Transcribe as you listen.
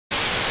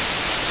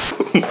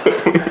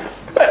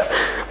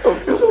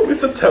It's only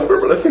September,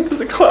 but I think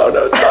there's a clown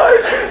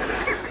outside.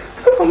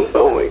 I'm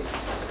filming.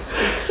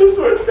 I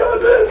swear to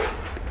God, man.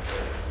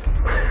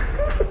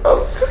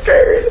 I'm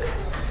scared.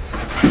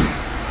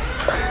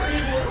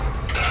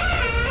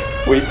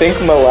 We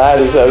think my lad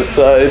is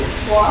outside.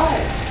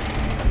 Why?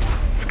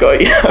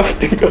 Scott, you have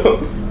to go.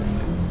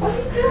 What are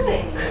you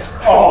doing?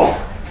 Oh!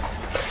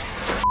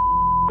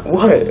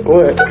 What?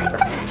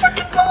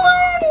 Freaking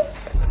balloon!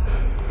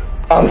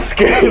 I'm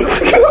scared,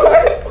 Scott.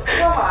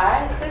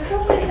 Why? There's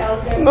nobody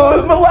out there.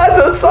 No, my lad's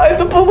outside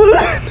the balloon.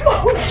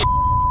 Oh,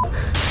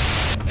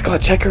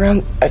 Scott, check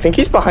around. I think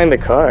he's behind the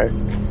car.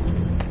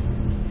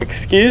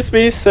 Excuse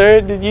me,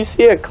 sir. Did you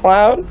see a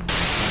clown?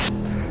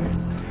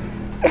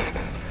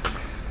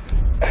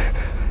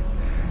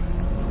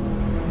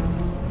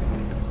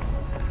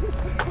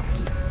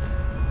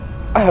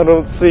 I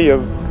don't see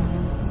him.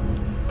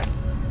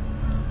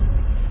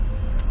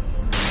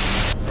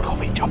 Let's go.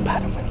 We jump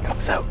at him when he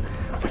comes out.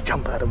 We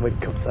jump at him when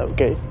he comes out,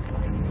 okay?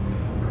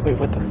 Wait,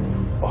 what the?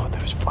 Oh,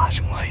 there's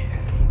flashing light.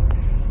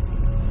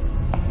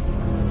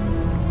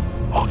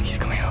 Oh, he's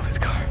coming out of his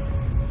car.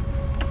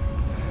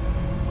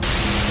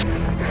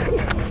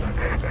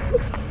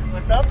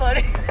 What's up,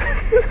 buddy?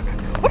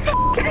 What the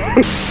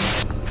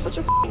f? You're such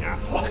a f***ing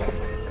asshole.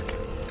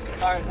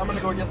 Alright, I'm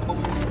gonna go get the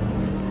balloon.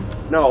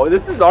 No,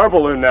 this is our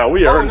balloon now.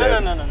 We earned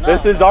it. No.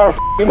 This is our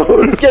f***ing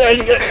balloon. Get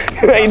it.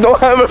 I don't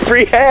have a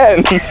free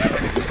hand. Get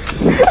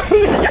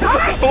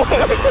the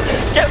balloon.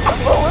 Get the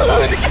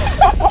balloon.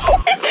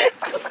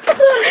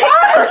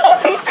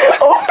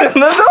 Open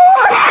the door.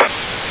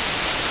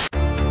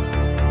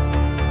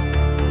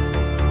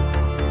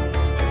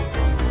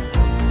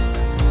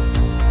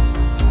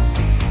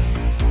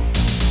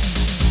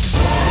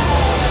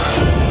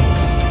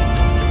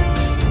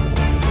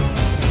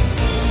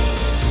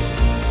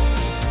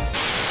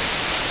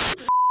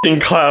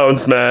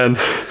 Clowns, man.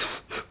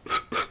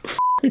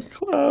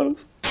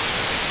 Clowns.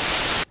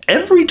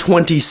 Every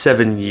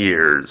 27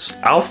 years,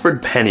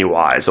 Alfred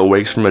Pennywise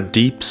awakes from a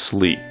deep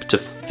sleep to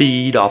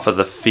feed off of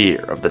the fear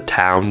of the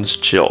town's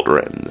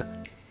children.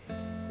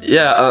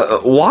 Yeah,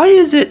 why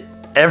is it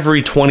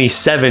every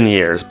 27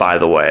 years, by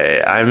the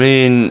way? I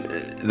mean,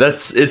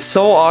 it's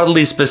so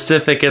oddly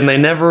specific and they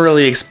never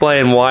really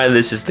explain why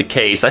this is the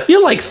case. I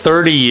feel like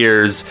 30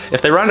 years,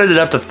 if they rounded it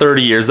up to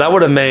 30 years, that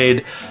would have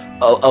made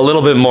a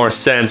little bit more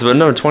sense, but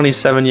no,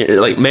 27 years,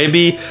 like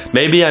maybe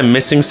I'm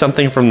missing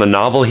something from the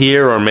novel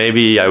here, or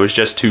maybe I was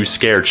just too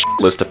scared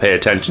shitless to pay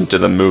attention to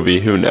the movie,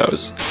 who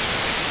knows.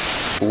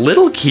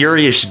 Little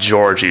curious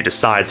Georgie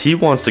decides he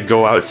wants to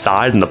go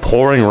outside in the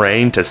pouring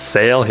rain to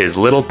sail his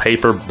little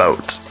paper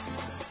boat.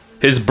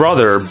 His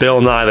brother,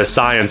 Bill Nye the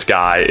Science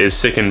Guy, is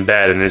sick in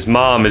bed and his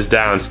mom is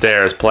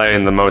downstairs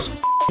playing the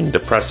most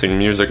depressing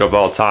music of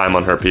all time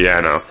on her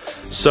piano.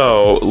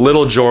 So,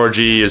 little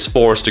Georgie is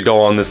forced to go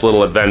on this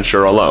little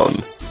adventure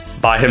alone,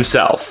 by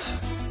himself,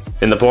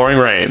 in the pouring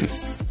rain,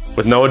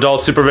 with no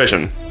adult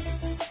supervision,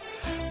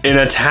 in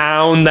a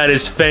town that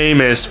is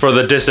famous for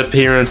the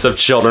disappearance of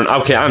children.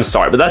 Okay, I'm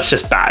sorry, but that's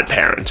just bad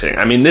parenting.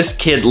 I mean, this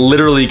kid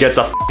literally gets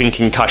a f***ing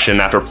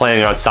concussion after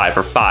playing outside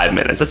for 5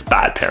 minutes. That's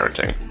bad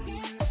parenting.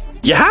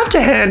 You have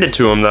to hand it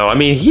to him, though. I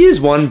mean, he is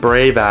one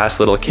brave-ass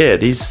little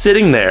kid. He's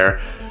sitting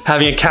there,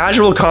 having a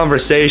casual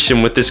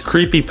conversation with this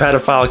creepy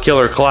pedophile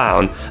killer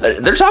clown.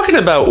 They're talking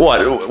about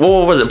what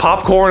was it,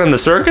 popcorn in the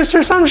circus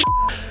or some shit?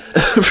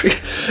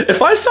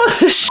 If I saw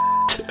this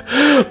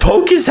shit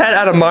poke his head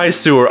out of my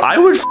sewer, I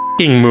would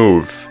f***ing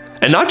move.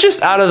 And not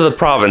just out of the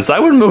province, I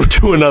would move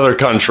to another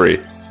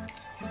country.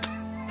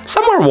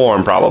 Somewhere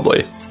warm,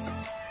 probably.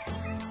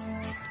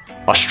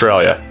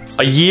 Australia.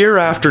 A year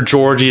after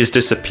Georgie has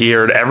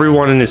disappeared,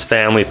 everyone in his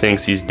family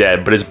thinks he's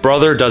dead, but his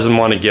brother doesn't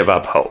want to give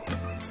up hope.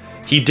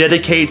 He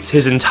dedicates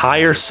his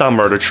entire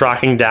summer to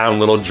tracking down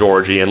little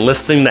Georgie,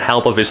 enlisting the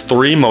help of his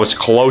 3 most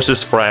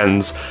closest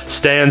friends,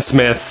 Stan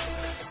Smith,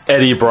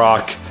 Eddie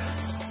Brock,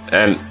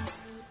 and...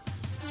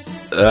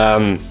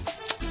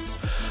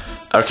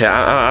 Okay,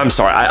 I'm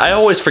sorry, I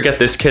always forget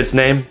this kid's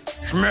name.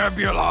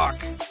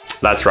 Schmebulok.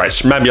 That's right,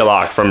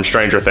 Schmebulok from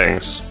Stranger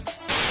Things.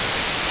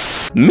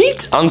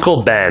 Meet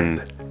Uncle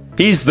Ben.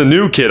 He's the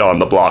new kid on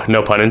the block,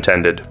 no pun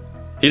intended.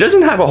 He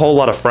doesn't have a whole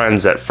lot of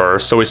friends at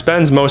first, so he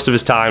spends most of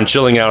his time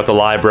chilling out at the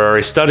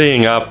library,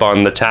 studying up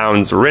on the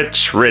town's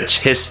rich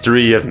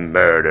history of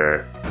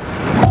murder.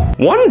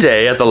 One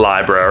day at the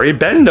library,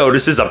 Ben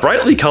notices a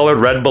brightly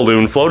colored red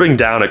balloon floating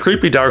down a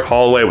creepy dark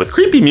hallway with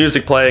creepy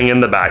music playing in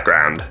the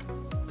background.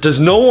 Does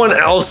no one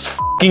else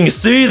f***ing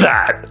see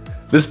that?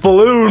 This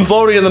balloon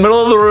floating in the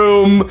middle of the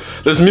room,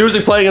 there's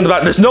music playing in the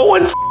back, does no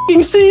one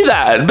f***ing see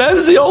that?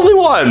 Ben's the only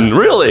one,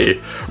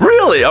 really?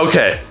 Really?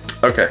 Okay,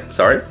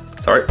 sorry.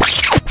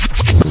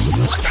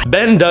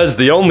 Ben does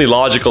the only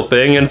logical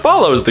thing and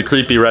follows the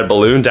creepy red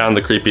balloon down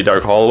the creepy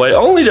dark hallway,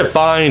 only to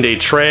find a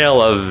trail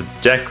of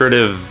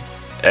decorative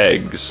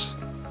eggs.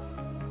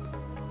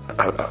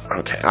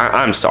 Okay,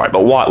 I'm sorry,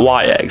 but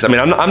why eggs? I mean,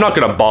 I'm not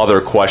gonna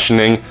bother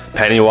questioning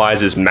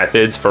Pennywise's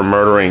methods for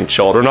murdering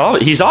children.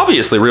 He's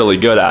obviously really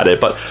good at it,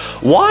 but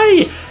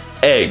why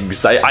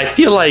eggs. I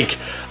feel like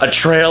a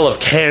trail of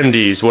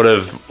candies would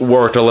have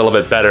worked a little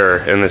bit better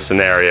in this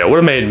scenario. Would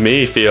have made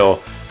me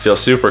feel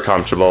super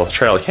comfortable.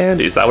 Trail of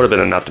candies, that would have been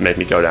enough to make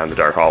me go down the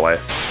dark hallway.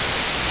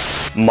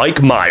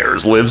 Mike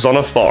Myers lives on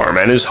a farm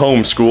and is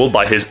homeschooled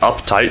by his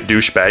uptight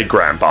douchebag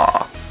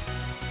grandpa.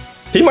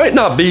 He might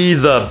not be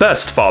the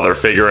best father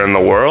figure in the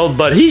world,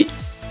 but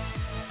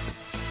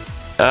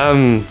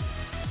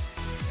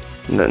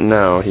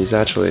no, he's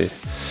actually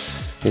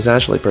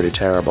pretty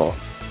terrible.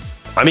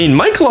 I mean,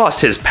 Mike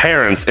lost his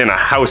parents in a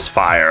house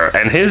fire,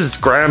 and his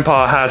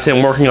grandpa has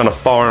him working on a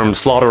farm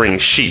slaughtering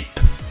sheep.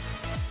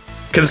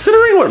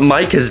 Considering what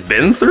Mike has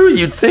been through,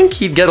 you'd think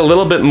he'd get a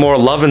little bit more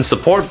love and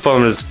support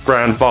from his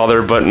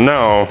grandfather, but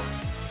no.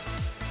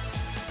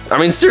 I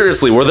mean,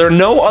 seriously, were there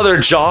no other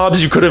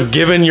jobs you could have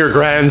given your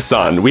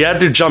grandson? We had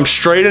to jump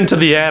straight into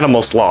the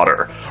animal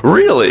slaughter.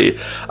 Really?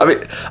 I mean,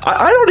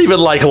 I don't even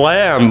like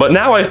lamb, but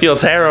now I feel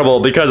terrible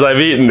because I've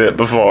eaten it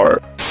before.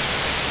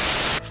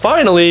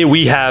 Finally,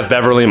 we have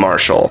Beverly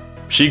Marshall.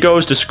 She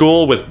goes to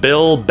school with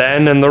Bill,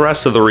 Ben, and the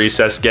rest of the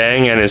recess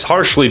gang and is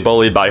harshly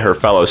bullied by her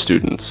fellow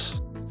students.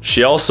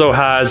 She also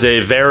has a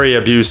very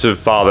abusive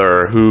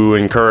father who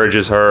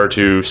encourages her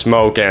to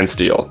smoke and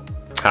steal.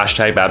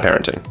 Hashtag bad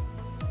parenting.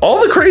 All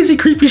the crazy,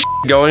 creepy shit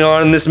going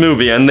on in this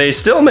movie, and they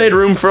still made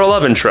room for a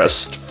love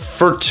interest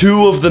for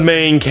two of the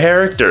main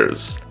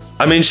characters.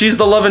 I mean, she's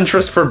the love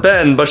interest for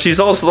Ben, but she's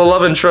also the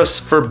love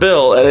interest for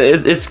Bill,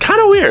 and it's kind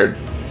of weird.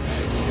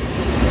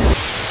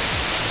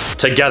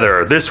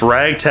 Together, this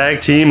ragtag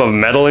team of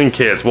meddling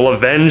kids will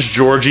avenge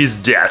Georgie's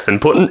death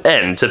and put an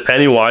end to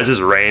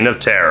Pennywise's reign of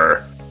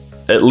terror.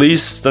 At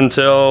least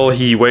until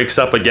he wakes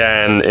up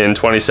again in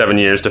 27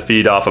 years to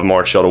feed off of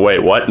more children.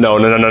 Wait, what? No,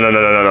 wait,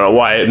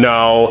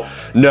 no,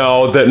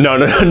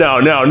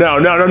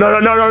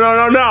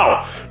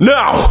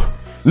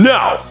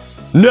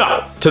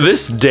 no. To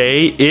this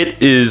day,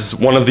 it is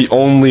one of the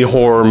only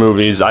horror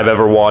movies I've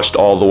ever watched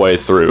all the way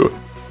through.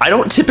 I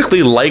don't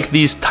typically like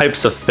these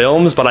types of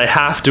films, but I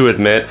have to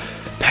admit,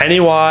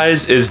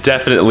 Pennywise is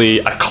definitely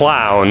a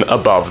clown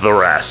above the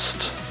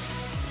rest.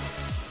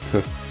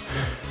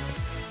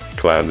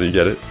 Clown, do you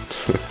get it?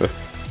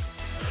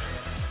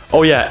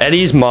 Oh yeah,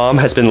 Eddie's mom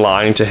has been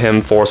lying to him,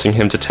 forcing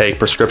him to take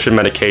prescription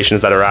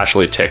medications that are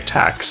actually Tic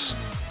Tacs.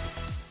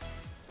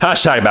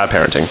 Hashtag bad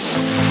parenting.